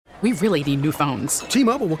We really need new phones.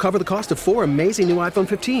 T-Mobile will cover the cost of 4 amazing new iPhone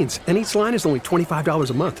 15s, and each line is only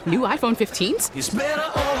 $25 a month. New iPhone 15s? It's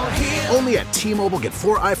better over here. Only at T-Mobile, get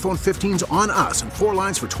 4 iPhone 15s on us and 4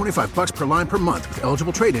 lines for $25 per line per month with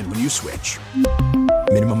eligible trade-in when you switch.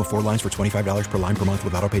 Minimum of 4 lines for $25 per line per month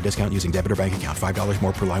with autopay discount using debit or bank account. $5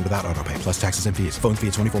 more per line without autopay, plus taxes and fees. Phone fee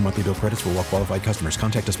at 24 monthly bill credits for well-qualified customers.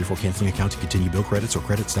 Contact us before canceling account to continue bill credits or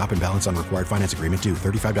credit stop and balance on required finance agreement due.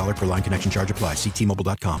 $35 per line connection charge applies. See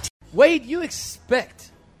T-Mobile.com. Wade, you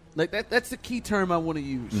expect, like that's the key term I want to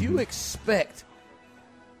use. Mm-hmm. You expect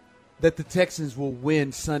that the Texans will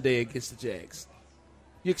win Sunday against the Jags.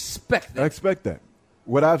 You expect that. I expect that.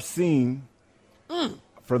 What I've seen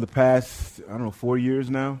for the past, 4 years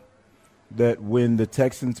now, that when the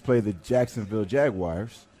Texans play the Jacksonville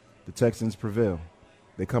Jaguars, the Texans prevail.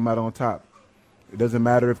 They come out on top. It doesn't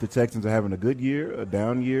matter if the Texans are having a good year, a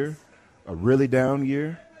down year, a really down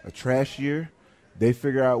year, a trash year. They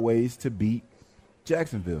figure out ways to beat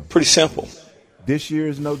Jacksonville. Pretty simple. This year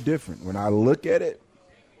is no different. When I look at it,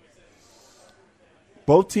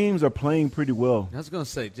 both teams are playing pretty well. I was going to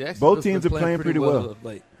say, Jacksonville's both teams been are playing pretty well.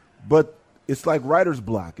 Late. But it's like writer's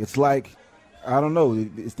block. It's like, I don't know,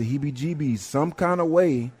 it's the heebie-jeebies. Some kind of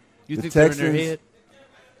way You the think Texans, they're in their head?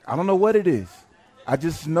 I don't know what it is. I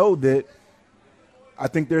just know that I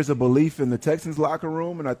think there's a belief in the Texans locker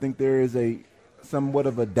room, and I think there is a somewhat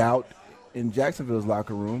of a doubt in Jacksonville's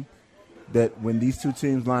locker room that when these two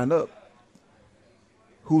teams line up,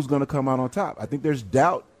 who's going to come out on top? I think there's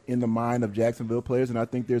doubt in the mind of Jacksonville players, and I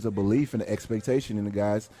think there's a belief and an expectation in the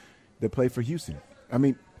guys that play for Houston. I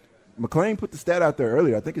mean, McClain put the stat out there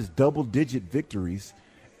earlier. I think it's double-digit victories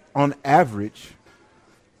on average.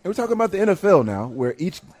 And we're talking about the NFL now, where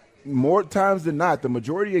more times than not, the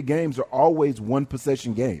majority of games are always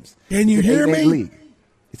one-possession games. Can you hear me? League.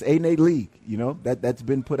 It's 8-8 league, that's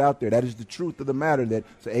been put out there. That is the truth of the matter, that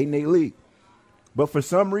it's an 8-8 league. But for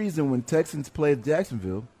some reason, when Texans played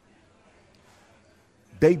Jacksonville,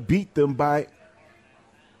 they beat them by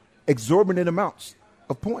exorbitant amounts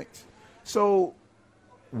of points. So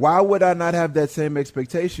why would I not have that same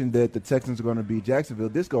expectation that the Texans are going to beat Jacksonville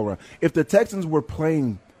this go-around? If the Texans were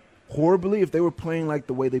playing horribly, if they were playing like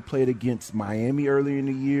the way they played against Miami earlier in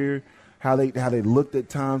the year, how they looked at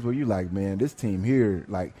times where you're like, man, this team here,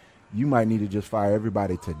 like, you might need to just fire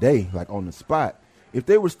everybody today, like on the spot. If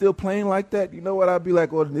they were still playing like that, you know what? I'd be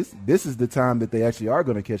like, well, this is the time that they actually are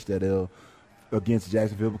going to catch that L against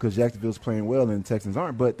Jacksonville, because Jacksonville's playing well and the Texans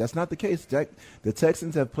aren't. But that's not the case. The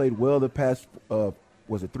Texans have played well the past,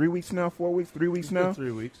 was it 3 weeks now, 4 weeks, 3 weeks now?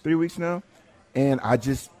 3 weeks. 3 weeks now. And I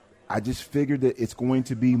just figured that it's going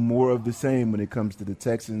to be more of the same when it comes to the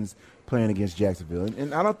Texans playing against Jacksonville.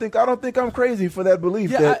 And I don't think I'm crazy for that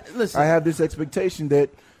belief I have this expectation that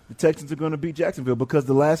the Texans are going to beat Jacksonville, because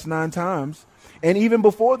the last 9 times, and even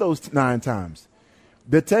before those 9 times,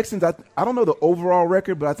 the Texans, I don't know the overall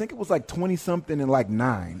record, but I think it was like 20-something and like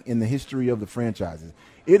 9 in the history of the franchises.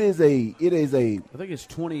 It is a I think it's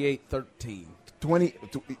 28-13.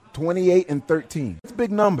 28-13. That's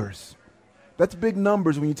big numbers. That's big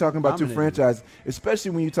numbers when you're talking about two franchises,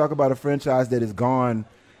 especially when you talk about a franchise that has gone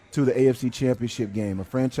to the AFC Championship game, a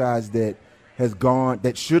franchise that has gone,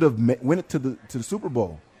 that should have went to the Super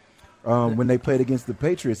Bowl when they played against the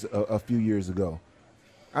Patriots a few years ago.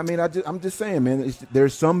 I mean, I'm just saying, man,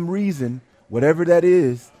 there's some reason, whatever that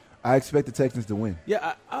is, I expect the Texans to win.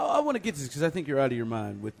 Yeah, I want to get to this because I think you're out of your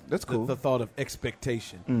mind with That's cool. the thought of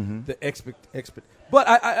expectation. Mm-hmm. The expect. But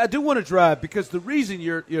I do want to drive, because the reason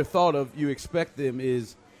your thought of you expect them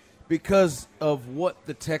is because of what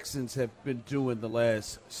the Texans have been doing the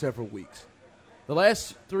last several weeks. The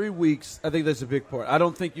last 3 weeks, I think that's a big part. I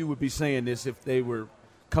don't think you would be saying this if they were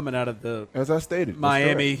coming out of the as I stated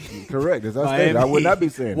Miami. Correct. As I stated, I would not be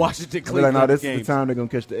saying Washington, Cleveland. Cleveland. Like, no, this games. is the time they're going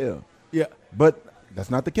to catch the L. Yeah, but that's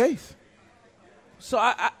not the case. So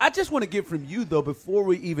I just want to get from you, though, before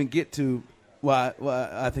we even get to why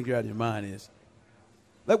I think you're out of your mind, is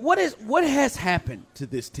like what has happened to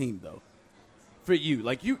this team, though, for you?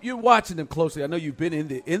 Like you're watching them closely. I know you've been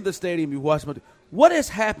in the stadium. You watched them. What has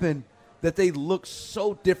happened that they look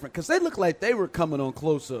so different? Because they look like they were coming on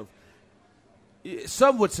close of.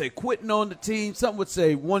 Some would say quitting on the team. Some would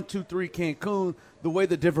say 1, 2, 3 Cancun. The way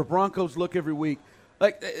the Denver Broncos look every week,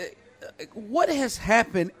 like. What has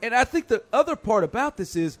happened? And I think the other part about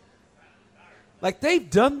this is, like, they've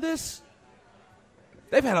done this.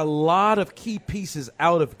 They've had a lot of key pieces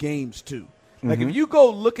out of games, too. Like, if you go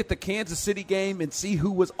look at the Kansas City game and see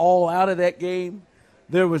who was all out of that game,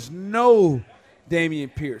 there was no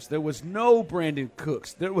Dameon Pierce. There was no Brandon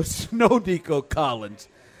Cooks. There was no Nico Collins.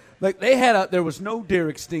 Like, there was no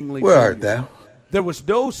Derek Stingley. Where art thou? There was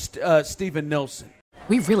no Steven Nelson.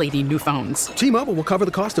 We really need new phones. T-Mobile will cover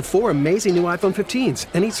the cost of 4 amazing new iPhone 15s,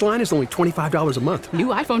 and each line is only $25 a month. New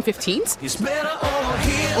iPhone 15s? It's better over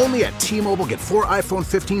here. Only at T-Mobile, get 4 iPhone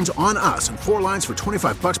 15s on us and 4 lines for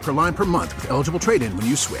 $25 per line per month with eligible trade-in when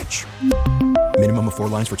you switch. Minimum of 4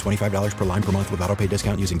 lines for $25 per line per month with auto-pay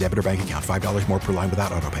discount using debit or bank account. $5 more per line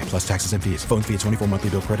without auto-pay, plus taxes and fees. Phone fee at 24 monthly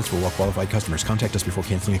bill credits for well-qualified customers. Contact us before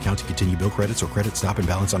canceling account to continue bill credits or credit stop and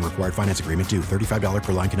balance on required finance agreement due. $35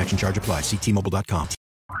 per line connection charge applies. See T-Mobile.com.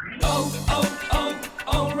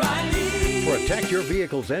 O'Reilly. Protect your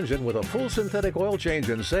vehicle's engine with a full synthetic oil change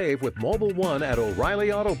and save with Mobil 1 at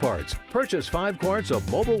O'Reilly Auto Parts. Purchase 5 quarts of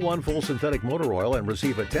Mobil 1 full synthetic motor oil and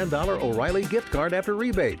receive a $10 O'Reilly gift card after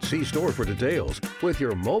rebate. See store for details. With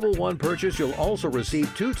your Mobil 1 purchase, you'll also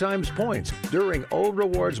receive 2 times points during O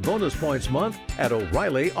Rewards Bonus Points Month at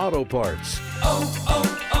O'Reilly Auto Parts.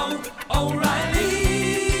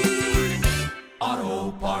 O'Reilly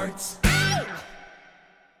Auto Parts.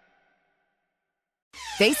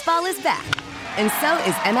 Baseball is back, and so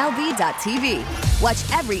is MLB.tv.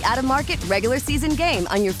 Watch every out-of-market regular season game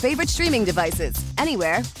on your favorite streaming devices,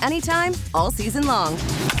 anywhere, anytime, all season long.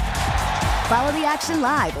 Follow the action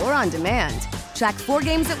live or on demand. Track 4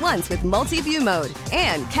 games at once with multi-view mode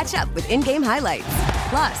and catch up with in-game highlights.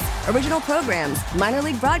 Plus, original programs, minor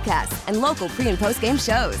league broadcasts, and local pre- and post-game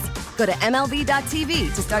shows. Go to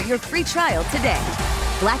MLB.tv to start your free trial today.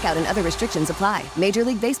 Blackout and other restrictions apply. Major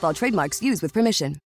League Baseball trademarks used with permission.